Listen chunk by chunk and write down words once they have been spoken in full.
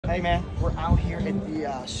Hey man, we're out here at the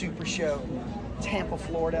Supershow, Tampa,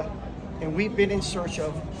 Florida, and we've been in search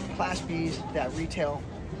of Class Bs that retail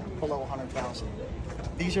below 100,000.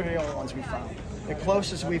 These are the only ones we found. The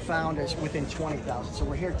closest we found is within 20,000. So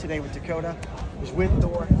we're here today with Dakota, who's with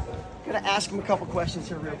THOR. Gonna ask him a couple questions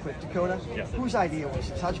here real quick. Dakota, whose idea was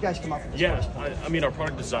this? How'd you guys come up with this? I mean, our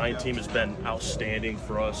product design team has been outstanding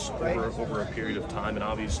for us over a period of time, and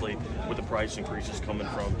obviously with the price increases coming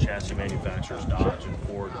from chassis manufacturers, Dodge and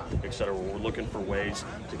Ford, etc., we're looking for ways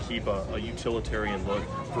to keep a utilitarian look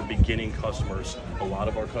for beginning customers. A lot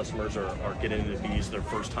of our customers are getting into these, their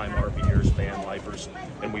first time RVers, van lifers,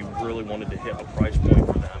 and we really wanted to hit a price point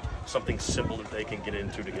for them, something simple that they can get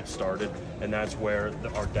into to get started, and that's where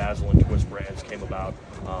our Dazzle and Twist brands came about.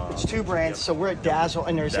 It's two brands, so we're at Dazzle,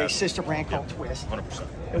 and there's a sister brand called Twist. 100%.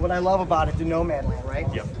 And what I love about it, the Nomad Land,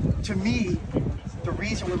 right? Yep. To me, the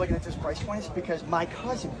reason we're looking at this price point is because my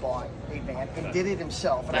cousin bought a van and did it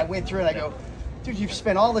himself, and I went through and I go, dude, you've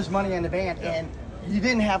spent all this money on the van, and you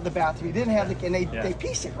didn't have the bathroom, you didn't have the, and they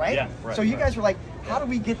pieced it, right? So you guys were like, how do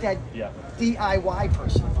we get that DIY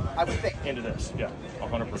person, I would think, into this?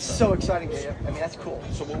 100%. It's so exciting, Dave. I mean, that's cool.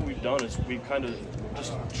 So what we've done is we've kind of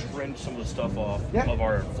just trimmed some of the stuff off of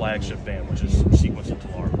our flagship van, which is Sequence and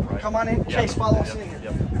THOR, right? Come on in, Chase, follow us in here.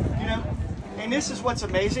 You know, and this is what's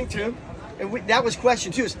amazing too. And that was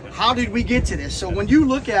question two, is how did we get to this? So when you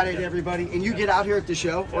look at it, everybody, and you get out here at the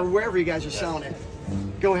show or wherever you guys are selling it,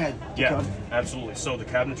 go ahead. Yeah, absolutely. So the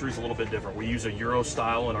cabinetry is a little bit different. We use a Euro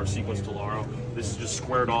style in our Sequence THOR. This is just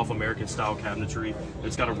squared off American style cabinetry.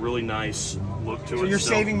 It's got a really nice look to it. So you're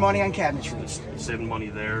saving money on cabinetry. Saving money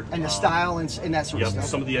there. And the style and that sort of stuff.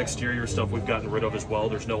 Some of the exterior stuff we've gotten rid of as well.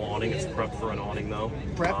 There's no awning. It's prepped for an awning though.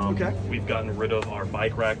 Okay. We've gotten rid of our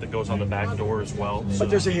bike rack that goes on the back door as well. But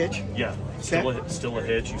there's a hitch. Yeah, still a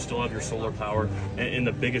hitch. You still have your solar power. And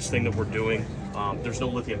the biggest thing that we're doing, there's no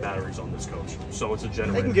lithium batteries on this coach. So it's a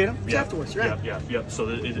generator. They can get them afterwards, right? Yeah. So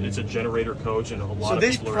it's a generator coach, and a lot of people. So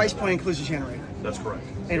this price point includes a generator. That's correct.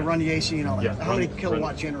 And run the AC and all that. How many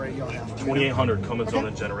kilowatt generator y'all have? 2,800 Cummins on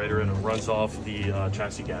a generator, and it runs off the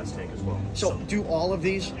chassis gas tank as well. So do all of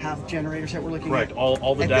these have generators that we're looking at? Correct.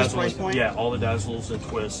 All the Dazzles, all the Dazzles and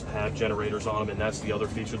Twists have generators on them, and that's the other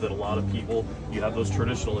feature that a lot of people, you have those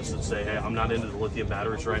traditionalists that say, hey, I'm not into the lithium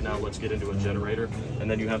batteries right now, let's get into a generator. And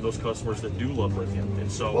then you have those customers that do love lithium.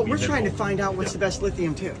 And so well, we're trying to find out what's the best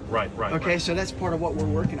lithium too. Right. Okay, so that's part of what we're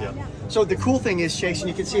working on. So the cool thing is, Chase, and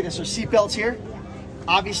you can see this, there's seat belts here,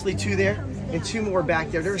 obviously two there, and two more back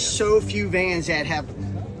there. There's so few vans that have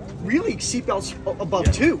really seatbelts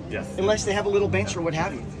above two, unless they have a little bench or what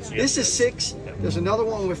have you. This is 6. There's another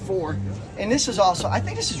one with 4, and this is also, I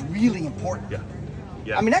think this is really important.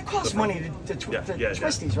 I mean, that costs money to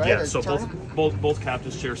twist these, right? Yeah, so both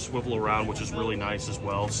captain's chairs swivel around, which is really nice as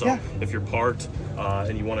well. So if you're parked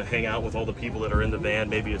and you want to hang out with all the people that are in the van,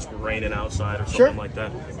 maybe it's raining outside or something like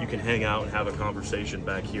that, you can hang out and have a conversation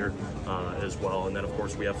back here as well. And then, of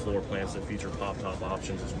course, we have floor plans that feature pop-top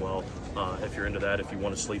options as well. If you're into that, if you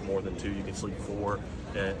want to sleep more than 2, you can sleep 4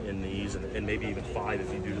 in these, and maybe even 5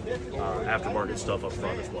 if you do aftermarket stuff up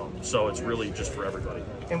front as well. So it's really just for everybody.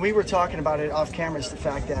 And we were talking about it off camera, is the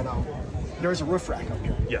fact that there's a roof rack up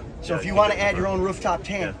here. So if you want to add your own rooftop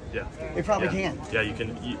tank, you probably can. Yeah, you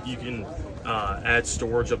can add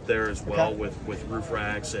storage up there as well with roof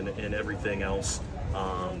racks and everything else.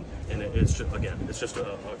 And it's just, again, it's just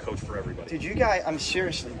a coach for everybody. Did you guys? I'm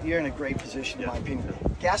seriously, you're in a great position in my opinion.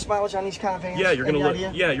 Gas mileage on these kind of vans? Yeah, you're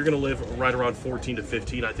gonna live right around 14 to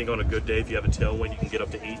 15. I think on a good day, if you have a tailwind, you can get up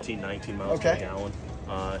to 18, 19 miles per gallon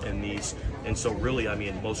in these. And so really, I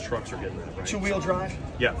mean, most trucks are getting that range. 2-wheel drive?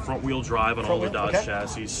 Yeah, front wheel drive on all the Dodge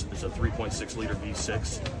chassis. It's a 3.6 liter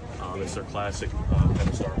V6. It's their classic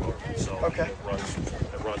Pentastar motor. So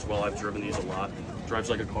it runs well. I've driven these a lot. Drives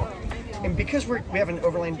like a car. And because we have an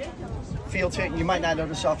overland feel to it, you might not know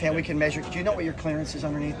this offhand, we can measure. Do you know what your clearance is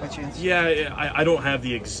underneath by chance? Yeah, I don't have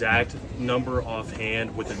the exact number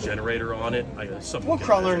offhand with the generator on it. We'll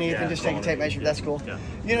crawl underneath and just take a tape measure. That's cool.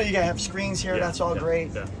 You know, you gotta have screens here. That's all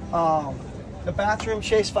great. The bathroom,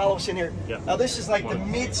 Chase, follow us in here. Now this is like the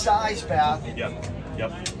mid-size bath.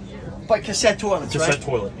 But cassette toilets, right? Cassette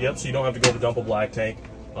toilet. Yep. So you don't have to go to dump a black tank.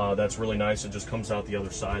 That's really nice. It just comes out the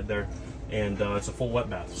other side there. And it's a full wet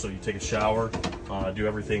bath, so you take a shower, do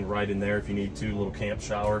everything right in there if you need to, a little camp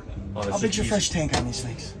shower. How big's your fresh tank on these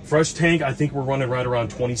things? Fresh tank, I think we're running right around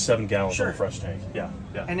 27 gallons on a fresh tank. Yeah.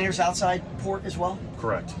 And there's outside port as well?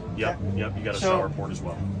 Correct. Yep. You got a shower port as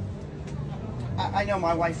well. I know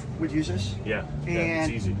my wife would use this. Yeah,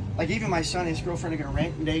 and it's easy. Like even my son and his girlfriend are gonna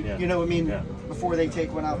rent, and they, you know what I mean, before they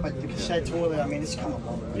take one out. But the cassette toilet, I mean, it's come a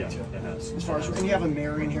long way. Yeah, it has. As far as, and you have a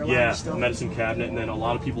mirror in here. Yeah, a medicine cabinet, and then a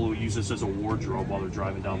lot of people will use this as a wardrobe while they're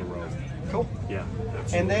driving down the road. Cool. Yeah,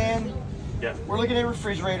 absolutely. And then yeah, we're looking at a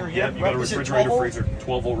refrigerator here. Yeah, you got a refrigerator, freezer,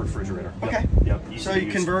 12-volt refrigerator. Okay. Yep. So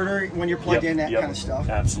you converter when you're plugged in, that kind of stuff.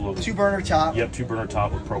 Absolutely. 2-burner top. Yep, 2-burner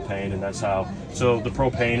top with propane, and that's how. So the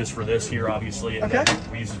propane is for this here, obviously. And then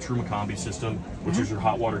we use the Truma Combi system, which is your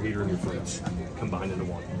hot water heater and your furnace combined into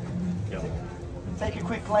one. Yep. Take a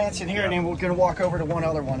quick glance in here, and then we're going to walk over to one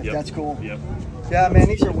other one, if that's cool. Yep. Yeah, man,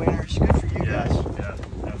 these are winners. Good for you guys. Yeah,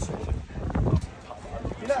 absolutely.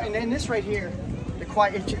 You know, and then this right here, the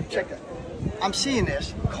quiet. Check that. I'm seeing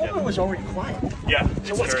this. Coleman was already quiet. Yeah.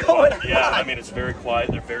 So what's going on? Yeah, I mean, it's very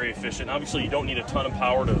quiet. They're very efficient. Obviously, you don't need a ton of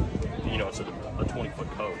power to, you know, it's a 20-foot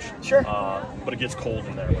coach. Sure. But it gets cold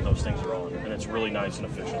in there when those things are on, and it's really nice and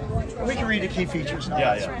efficient. We can read the key features.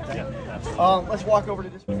 Yeah, absolutely. Let's walk over to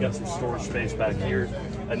this. We've got some storage space back here,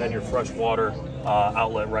 and then your fresh water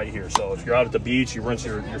outlet right here. So if you're out at the beach, you rinse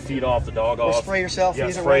your feet off, the dog off. Spray yourself. Yeah,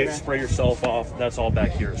 spray yourself off. That's all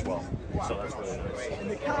back here as well. So that's really nice.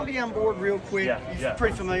 And the Combi on board, real quick. You're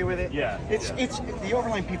pretty familiar with it. Yeah. It's the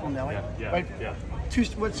overland people know it. Right?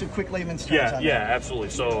 What's a quick layman's terms on that? Absolutely.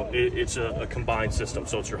 So it's a combined system.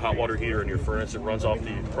 So it's your hot water heater and your furnace. It runs off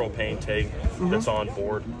the propane tank that's on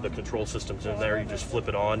board. The control system's in there. You just flip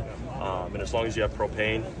it on, and as long as you have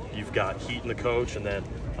propane, you've got heat in the coach, and then.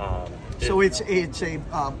 So it's a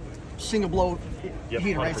single blow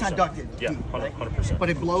heater, right? It's not ducted. Yeah, 100%. But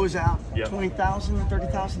it blows out 20,000,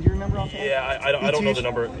 30,000. Do you remember offhand? Yeah, I don't know the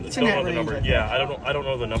number. It's in that range. Yeah, I don't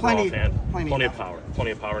know the number offhand. Plenty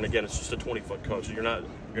of power. And again, it's just a 20-foot coach, so you're not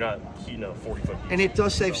heating a 40-foot. And it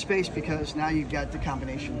does save space because now you've got the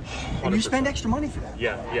combination, and you spend extra money for that.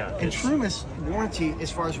 Yeah. And Truma's warranty, as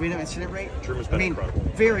far as we know, incident rate. Truma's been incredible.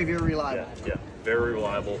 Very, very reliable. Yeah. Very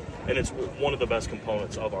reliable, and it's one of the best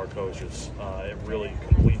components of our coaches. It really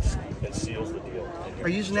completes and seals the deal. Are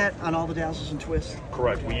you using that on all the Dazzles and Twists?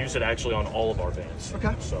 Correct. We use it actually on all of our vans.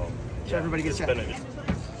 Okay. So everybody gets that.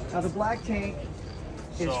 Now the black tank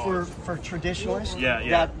is for traditionalists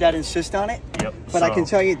that insist on it. Yep. But I can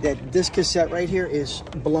tell you that this cassette right here is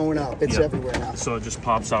blown up. It's everywhere now. So it just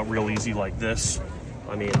pops out real easy like this.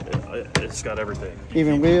 I mean, it's got everything.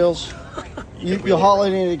 Even wheels. You'll haul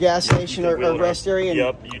it into the gas station or rest area.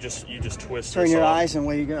 And you just twist. Turn your eyes and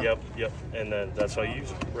away you go. Yep. And then that's how you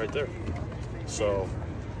use it right there. So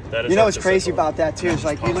that is. You know what's crazy about that too is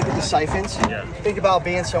like you look at the siphons. Yeah. Think about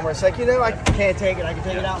being somewhere. It's like I can't take it. I can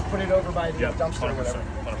take it out and put it over by the dumpster or whatever.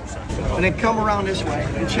 100%. And then come around this way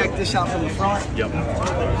and check this out from the front. Yep.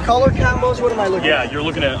 Color combos. What am I looking at? Yeah, you're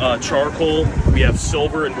looking at charcoal. We have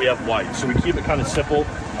silver and we have white. So we keep it kind of simple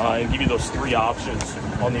and give you those 3 options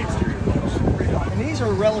on the exterior clothes. And these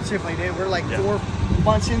are relatively new. We're like 4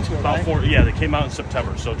 months into it, About right? 4. Yeah, they came out in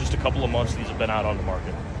September. So just a couple of months these have been out on the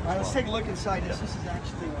market. All right, let's take a look inside this. This is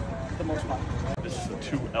actually the most popular. This is the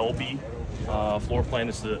 2LB floor plan.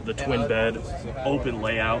 It's the twin bed, open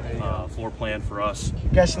layout floor plan for us.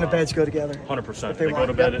 Guessing the beds go together. 100%. They go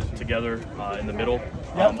to bed together in the middle.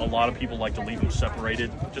 A lot of people like to leave them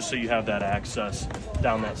separated, just so you have that access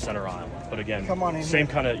down that center aisle. But again, same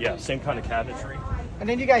kind of cabinetry. And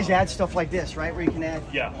then you guys add stuff like this, right? Where you can add.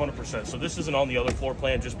 Yeah, 100%. So this isn't on the other floor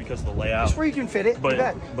plan just because of the layout. Just where you can fit it.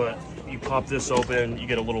 But you pop this open, you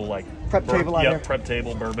get a little like prep table out there. Prep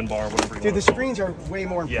table, bourbon bar, whatever you want. Dude, the screens are way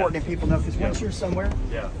more important than people know because once you're somewhere,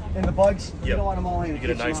 and the bugs, you don't want them all in. You get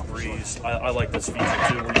a nice breeze. I like this feature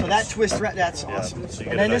too. So that twist around, that's awesome. So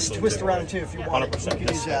and then this twist around too if you want. 100%. You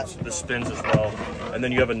can use that. This spins as well, and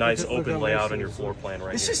then you have a nice open layout on your floor plan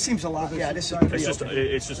right This here. just seems a lot. Yeah, this is.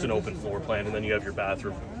 It's just an open floor plan, and then you have your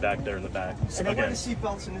bathroom back there in the back. And then what are the seat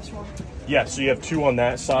belts in this one? Yeah, so you have 2 on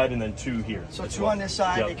that side and then 2 here. So 2 on this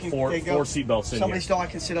side. Yep. Four seat belts in here. Somebody's dog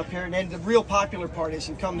can sit up here, and then the real popular part is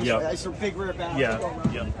come this way. It's a big rear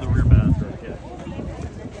bathroom. Yeah, the rear bathroom. Yeah.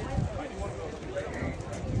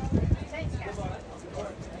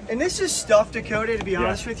 And this is stuff, Dakota, to be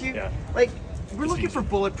honest with you. Like, we're looking for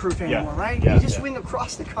bulletproof anymore, right? You just swing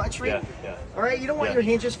across the country. All right, you don't want your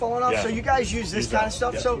hinges falling off, so you guys use this kind of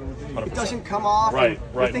stuff so it doesn't come off. Right.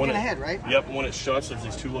 We're thinking ahead, right? Yep, when it shuts, there's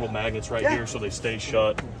these 2 little magnets right here, so they stay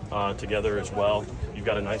shut together as well. You've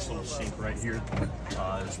got a nice little sink right here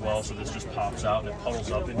as well, so this just pops out and it puddles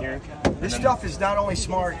up in here. This stuff is not only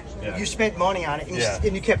smart, you spent money on it,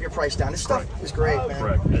 and you kept your price down. This stuff is great, man.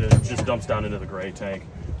 Correct. It just dumps down into the gray tank.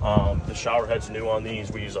 The shower head's new on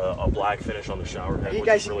these. We use a black finish on the shower head. You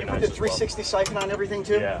guys, really you put nice the 360 siphon on everything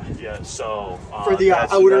too? Yeah. So for the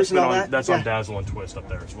odors and all that? That's on Dazzle and Twist up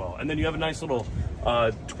there as well. And then you have a nice little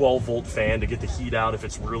 12-volt fan to get the heat out if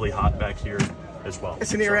it's really hot back here as well.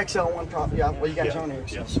 It's an Air XL1 prop. Yeah, well, you guys own Air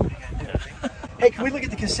XL. Hey, can we look at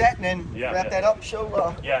the cassette and then wrap that up?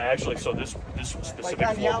 Show. Yeah, actually, so this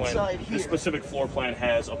specific floor plan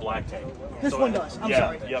has a black tank. This one does. I'm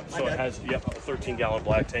sorry. Yep. So it has a 13-gallon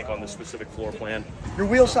black tank on this specific floor plan. Your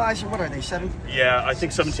wheel size, what are they? 7? Yeah, I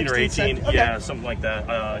think 17 or 18. Okay. Yeah, something like that.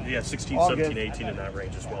 Yeah, 16, All 17, good. 18 in that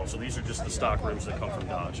range as well. So these are just the stock rims that come from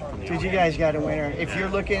Dodge. Dude, you guys got a winner. If you're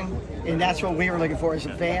looking, and that's what we were looking for, is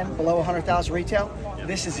a van below 100,000 retail.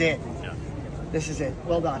 This is it. Yeah. This is it.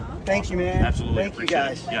 Well done. Thank you, man. Absolutely. Thank you,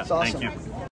 guys. Yeah, it's awesome. thank you.